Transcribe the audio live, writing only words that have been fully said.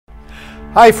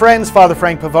Hi friends, Father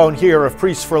Frank Pavone here of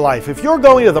Priests for Life. If you're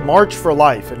going to the March for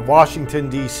Life in Washington,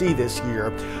 D.C. this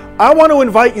year, I want to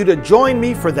invite you to join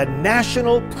me for the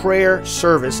National Prayer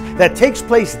Service that takes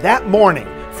place that morning,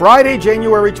 Friday,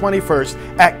 January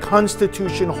 21st at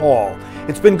Constitution Hall.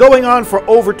 It's been going on for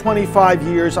over 25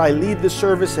 years. I lead the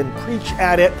service and preach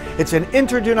at it. It's an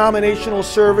interdenominational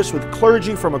service with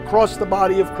clergy from across the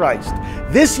body of Christ.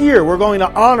 This year, we're going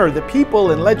to honor the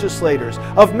people and legislators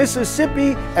of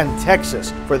Mississippi and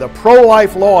Texas for the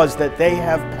pro-life laws that they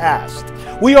have passed.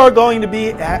 We are going to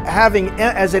be having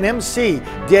as an MC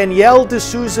Danielle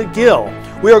D'Souza Gill.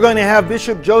 We are going to have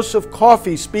Bishop Joseph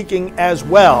Coffey speaking as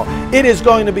well. It is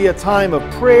going to be a time of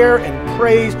prayer and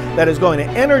praise that is going to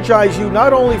energize you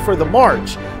not only for the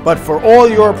march, but for all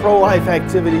your pro-life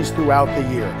activities throughout the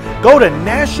year. Go to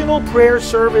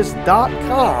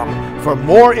nationalprayerservice.com for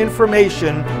more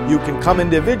information. You can come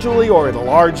individually or in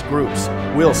large groups.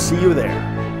 We'll see you there.